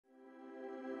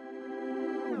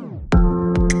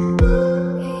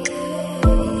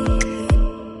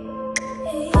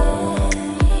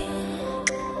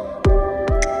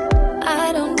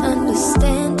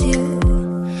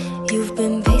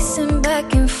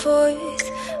forth.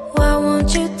 Why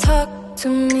won't you talk to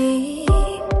me?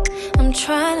 I'm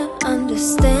trying to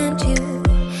understand you.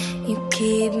 You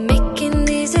keep making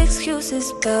these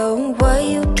excuses about why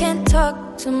you can't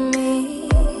talk to me.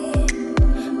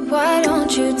 Why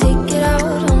don't you take it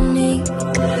out on me?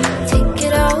 Take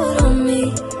it out on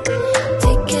me.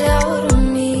 Take it out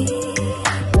on me.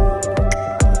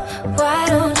 Why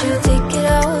don't you take it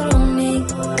out on me?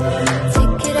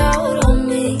 Take it out on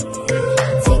me.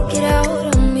 Take it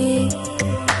out on me.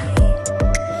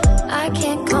 I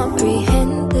can't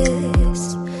comprehend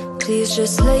this. Please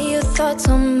just lay your thoughts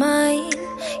on mine.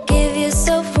 Give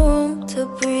yourself room to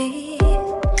breathe.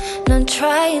 Not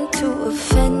trying to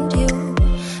offend you,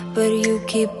 but you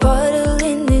keep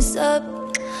bottling this up.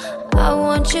 I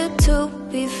want you to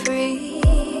be free.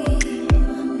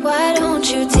 Why don't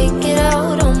you take it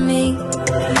out on me?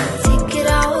 Take it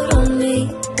out on me.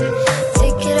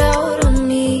 Take it out on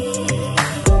me.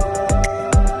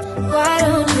 Why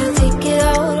don't you take it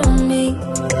out on me?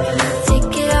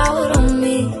 Take it out on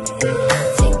me.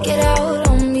 Take it out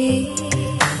on me.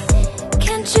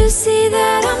 Can't you see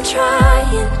that I'm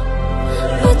trying,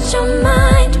 but your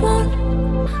mind won't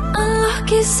unlock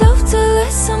yourself to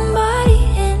let somebody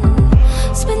in?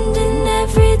 Spending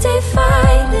every day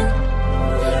fighting.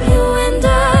 You and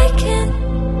I can't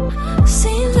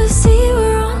seem to see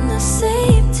we're on the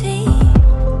same team.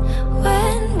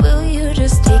 When will you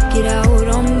just take it out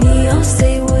on me? I'll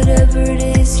say whatever it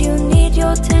is you need.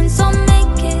 Your tense, I'll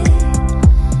make it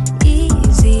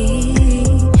easy.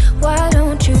 Why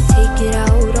don't you take it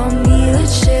out on me?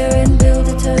 Let's share and build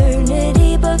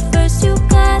eternity. But first you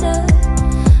gotta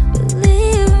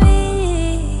believe me.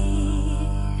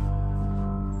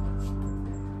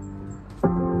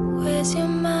 Where's your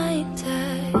mind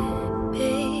at,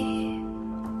 babe?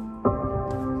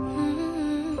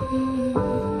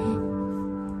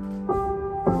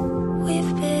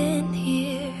 We've been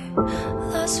here,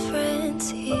 lost friends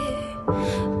here.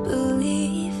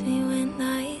 Believe me when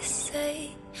I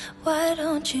say, why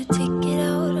don't you take it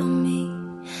out on me?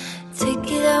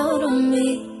 Take it out on me.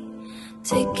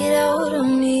 Take it out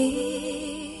on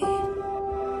me.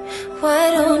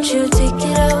 Why don't you take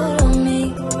it out on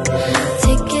me?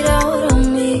 Take it out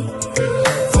on me.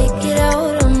 Take it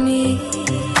out on me.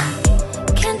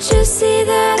 Can't you see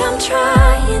that I'm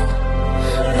trying,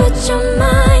 but your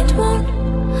mind won't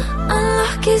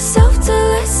unlock yourself to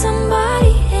let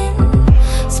somebody in?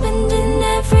 Spending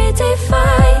every day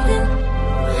fighting.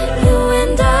 You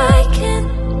and I can't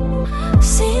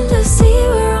seem to see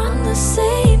we're on the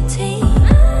same team.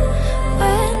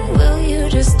 When will you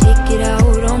just take it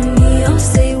out on me? I'll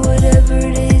say whatever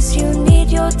it is you need.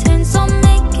 Your tense, I'll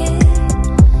make it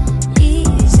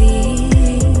easy.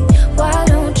 Why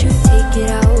don't you take it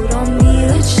out on me?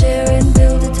 Let's share and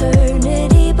build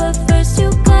eternity. But first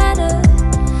you gotta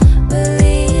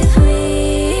believe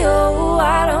me. Oh,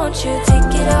 why don't you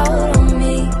take it out on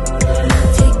me?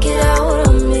 Take it out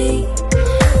on me.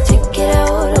 Take it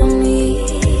out on me.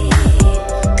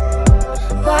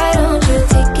 Why don't you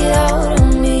take it out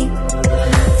on me?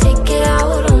 Take it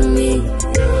out on me.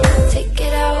 Take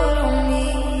it out on me.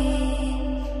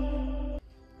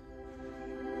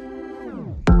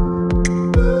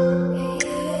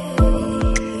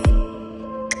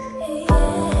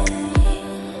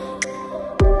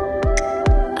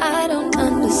 I don't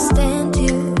understand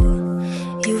you.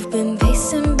 You've been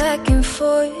pacing back and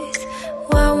forth.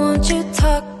 Why won't you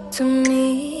talk to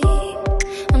me?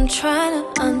 I'm trying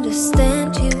to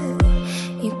understand you.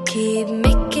 You keep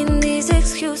making these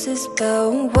excuses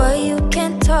about why you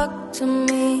can't talk to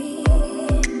me.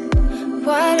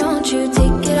 Why don't you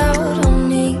take it out on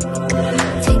me?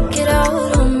 Take it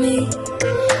out on me.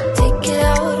 Take it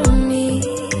out on me.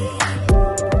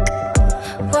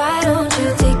 Why don't you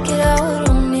take it out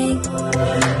on me?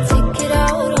 Take it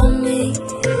out on me.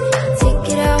 Take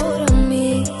it out on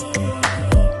me.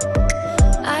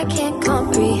 I can't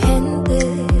comprehend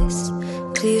this.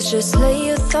 Please just lay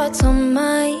your thoughts on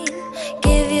mine.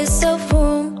 Give yourself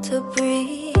room to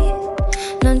breathe.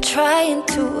 Not trying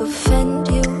to offend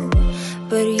you,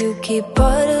 but you keep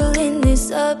bottling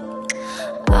this up.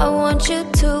 I want you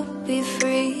to be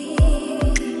free.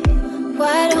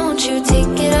 Why don't you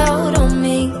take it out on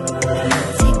me?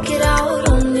 Take it out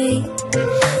on me.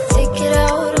 Take it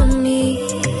out on me.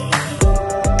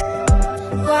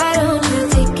 Why don't you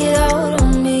take it out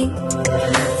on me?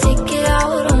 Take it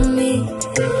out on me.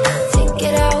 Take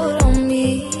it out on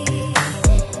me.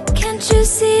 Can't you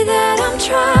see that I'm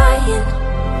trying,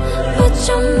 but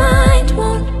your mind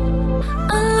won't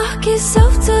unlock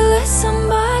yourself to let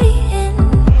somebody in?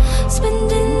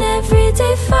 Spending every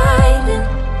day fighting.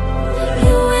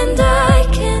 You and I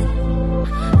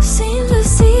can't seem to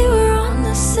see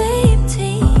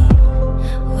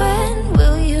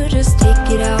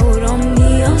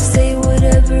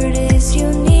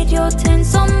been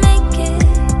so many